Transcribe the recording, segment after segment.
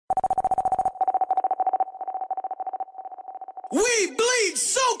We bleed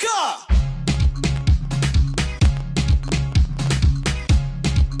soca!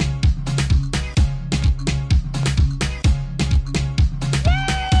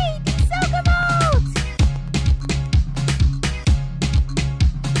 Yay! The Soca Vault!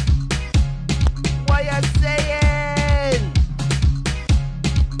 What you saying?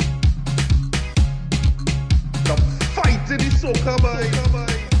 The fight in the soca, boy.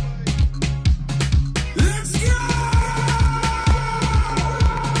 Let's go!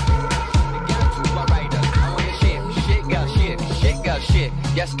 Shit.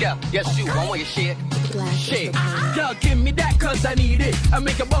 Yes, girl. Yes, you. I want your shit. Shit. Girl, give me that cause I need it. I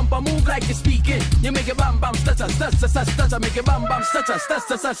make a bumper move like you're speaking. You make a bam bam stutter, stutter, stutter, stutter. Make a bam bam stutter,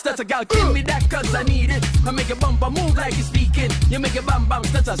 stutter, stutter, stutter. Girl, give me that cause I need it. I make a bumper move like you're speaking. You make a bam bam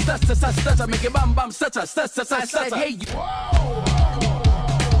stutter, stutter, stutter, stutter. Make a bam bam stutter, stutter, stutter, stutter. I said, hey, you.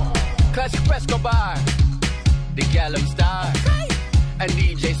 Classic Frescobar. The Gallum Star. And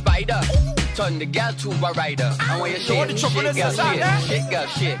DJ Spider. Turn the gal to a rider. I want your shit. Shit, girl, shit. Shit, girl,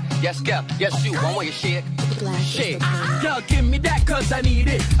 shit. Yes, girl. Yes, you. I want your shit. Shit. Girl, give me that cause I need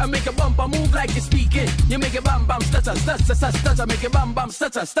it. I make a bumper move like you're speaking. You make a bam bam stutter, stutter, stutter, stutter. Make a bam bam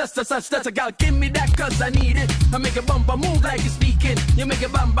stutter, stutter, stutter, stutter. Girl, give me that cause I need it. I make a bumper move like you're speaking. You make a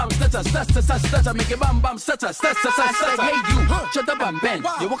bam bam stutter, stutter, stutter, stutter. Make a bam bam stutter, stutter, stutter, stutter. Hey you, shut up and bend.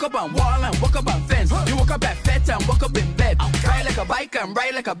 You walk up on wall and walk up on fence. You walk up at fat and walk up in bed. Ride like a bike and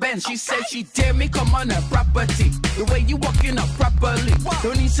ride like a Benz. She said she dare me come on her property. The way you walking up properly.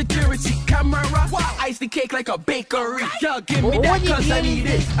 Don't need security camera. Ice the cake like a bakery. Girl, give me that cause I need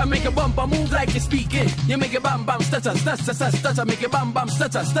it. I make a bumper move like you're speaking. You make a bam bam stutter, stutter, stutter, stutter. Make a bam bam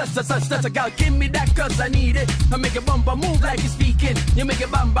stutter, stutter, stutter, stutter. Girl, give me that cause I need it. I make a bumper move like you're speaking. You make a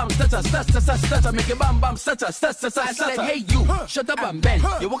bam bam stutter, stutter, stutter, stutter. Make a bam bam stutter, stutter, stutter, stutter. I said, hey you, shut up and bend.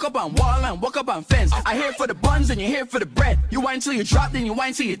 You walk up on wall and walk up on fence. I here for the buns and you're here for the bread. You whine till you drop, then you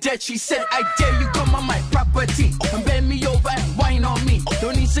whine till you're dead. She said, I dare you come on my property and bend me over and whine on me.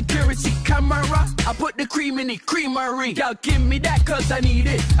 Don't need security camera. I put the cream in the creamery. Y'all give me that cause I need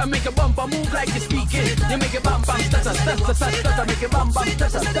it. I make a bumper move like you're speaking. You make a bam bam stutter, stutter, stutter, stutter. Make a bam bam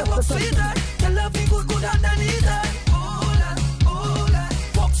stutter, stutter, stutter. Your love me good, good underneath her.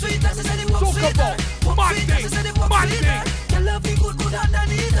 Walk sweet, as I said it, walk sweet. Walk sweet, as I said it, walk sweet. Your love me good, good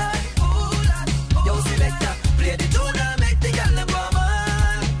underneath her. Yo, selector, play the tune and make the girl them go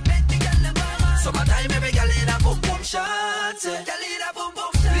man. Summertime, every girl in a boom boom shot. Girl in a boom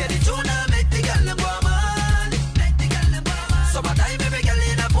boom shot. Play the tune and make the girl them go man. Summertime, every girl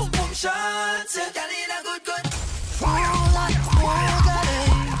in a boom boom shot. Girl in a good good.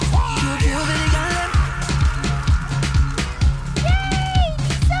 Yay!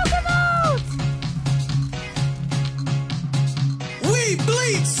 The Soca Vault! We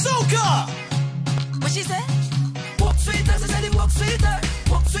bleed soca! What she said? Walk sweet, as I said it, walk sweeter.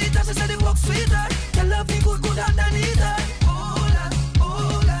 Walk sweet, as I said it, walk sweeter. Your love me good, good underneath her.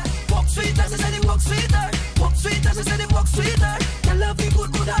 Walk sweet, as I said it, walk sweeter. Walk sweet, as I said it, walk sweeter. Your love me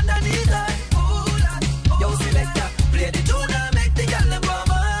good, good underneath her. Yo, selector, play the tune and make the girl them go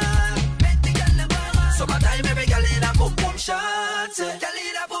man. Summertime, every girl in a boom boom shot. Girl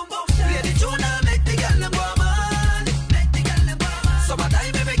in a boom boom shot. Play the tune and make the girl them go man.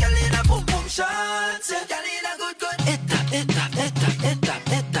 Summertime, every girl in a boom boom shot. Girl in a good good. Etta.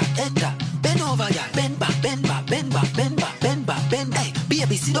 Bend over, ya. Bend back, bend back, bend back, bend back, bend back, bend. Hey,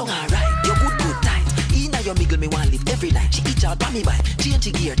 baby, sit down alright. You're good tight. Inna your miggle, me want live every night. She eat out by me bike, change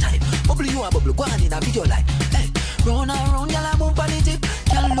the gear type. Bubble you a bubble, go on in a video like. Hey, round and round, y'all a move politic.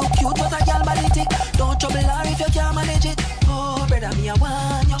 Y'all look cute, but a y'all body tick. Don't trouble her if you can't manage it. Oh, brother, me a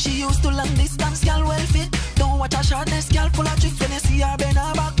want you. She used to long distance, y'all well fit. Don't watch her shortness, y'all full of tricks. When you see her bend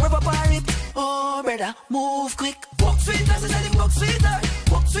her back, rub up her hips. Oh, brother, move quick. Walk sweet, as I said it, walk sweeter.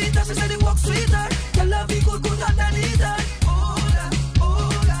 Walk sweet, as I said it, walk sweeter. Your love me good, good underneath her.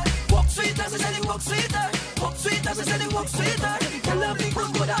 Walk sweet, as I said it, walk sweeter. Walk sweet, as I said it, walk sweeter. Your love me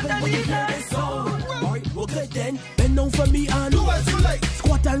good, good underneath her. Alright, well good then. Bend down for me and Do as you like.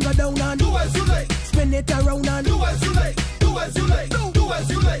 squat and go down and Do as you like. spin it around and Do as you like. Do as you like. Do as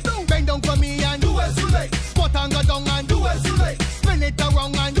you like. Bend down for me and do as you like. Squat and go down and do as you like. Spin it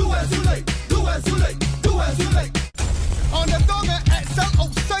around and do as you like. Do as you like. Do as you like. On the Dawg and Xcel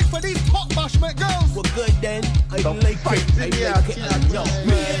outside for these hot bashment girls. well good then. I like it, I like it, yo.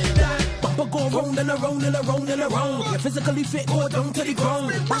 Bumper go round and around and around and around. You're physically fit, go down to the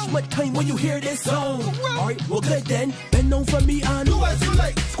ground. Watch my time when you hear this song. Alright, well good then. Bend down for me and Do as you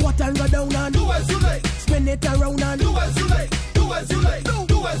like. squat and go down and Do as you like. spin it around and Do as you like. Do as you like.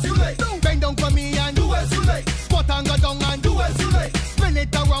 Do as you like. Bend down for me and do as you like. Squat and go down and do as you like. Spin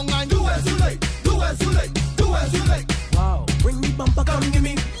it around and do as you like. Do as you like. Do as you like. wow.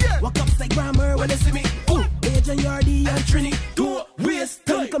 Trini, don't waste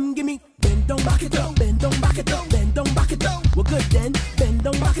time. Come give me, bend down, back it up, bend down, back it up, bend down, back it up. We're good then, bend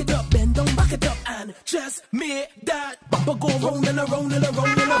down, back it up, bend down, back it up, and just make that bumper go round and around and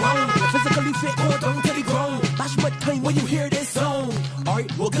around and around. Physically fit, go down to the ground. Bash my time when you hear this song.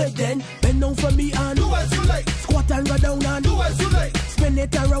 Alright, we're good then, bend down for me and Do as you like. squat and go down and Do as you like. spin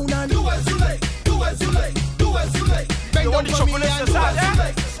it around and Do as you like. Do as you like. Do as you like. Bend down for me and do as you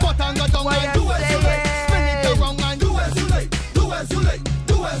like. Squat and go down and do as you like. Spin it around and do as you like. Do as you like.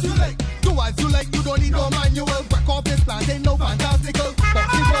 Do as you like. Do as you like. You don't need no manual. Break off this plan, ain't no fantastical.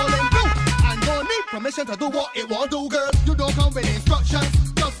 Box it rolling, do. And don't need permission to do what it want do, girl. You don't come with instructions.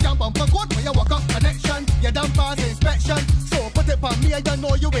 Just jump bumper code when you walk up connection. You done pass inspection. So put it on me, I don't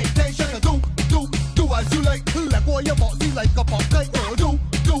know your intention. Do as you like. Let go of your boxy like a pop kite. Girl, do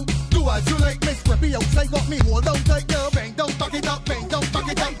as you like. Miss Grippy outside got me hold on tight, girl. Bang down, back it up, bang down, back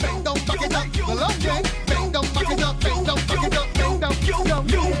it up, bang down, back it up. The long game. Bang down, back it up, bang down, back it up, bang down.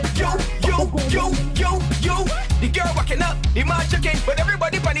 Yo. The girl walking up, the man checking, but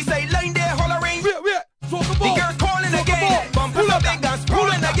everybody on the sideline there hollering. The girl calling again, bumpers up big and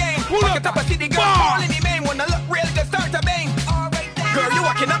sprawling again. Back it up, I see the girl calling the main. Wanna look real, just start to bang. Girl, you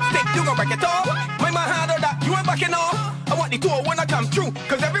walking up, stick, you gon' break it off. My man handle that, you ain't backing off. I want the tour when I come through,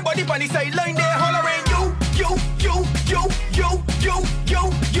 cause everybody on the sideline there hollering. Yo.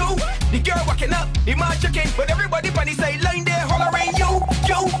 The girl walking up, the man checking, but everybody on the sideline there hollering. Yo.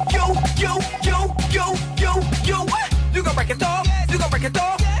 You gon' break it off, you gon' break it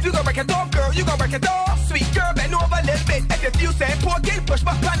off, you gon' break it off, girl, you gon' break it off. Sweet girl, bend over a little bit. If you feel sad, poor game, push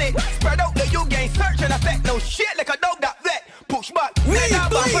back on it. Spread out the you gain search and effect. No shit like a dog that vet. Push back,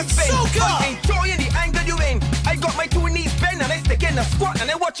 enjoying the angle you in. I got my two knees bent and I stick in the squat and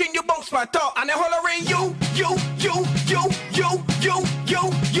I watching you bounce my top and I hollering you.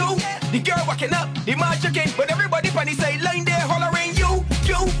 The girl walking up, the man checking, but everybody on the sideline there hollering you.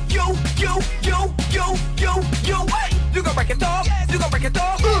 You gon' break it off, you gon' break it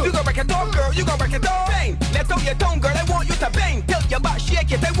off, you gon' break it off, girl, you gon' break it off. Bang, let out your tongue, girl, I want you to bang. Tilt your back, shake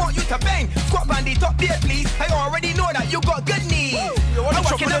it, I want you to bang. Squat on the top there, please. I already know that you got good knees. I'm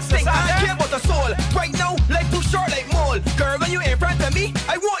walking up, sing, I care about the soul. Right now, life too short like mole. Girl, when you in front of me,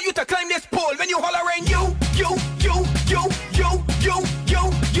 I want you to climb this pole. When you hollering you.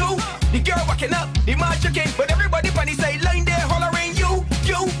 The girl walking up, the man checking, but everybody on the sideline there hollering you.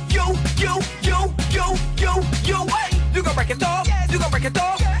 You gon' break it off, you gon' break it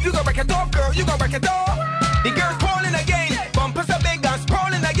off, you gon' break it off, girl, you gon' break it off. The girls calling again, bumpers are big and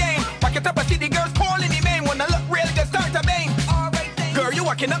sprawling again. Back it up, I see the girls calling the main. Wanna look real, just start to bang. Girl, you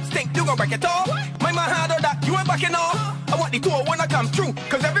walking up, stink, you gon' break it off. My man handle that, you ain't backing off. I want the tour when I come through,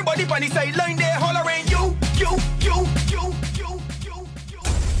 cause everybody on the sideline there hollering.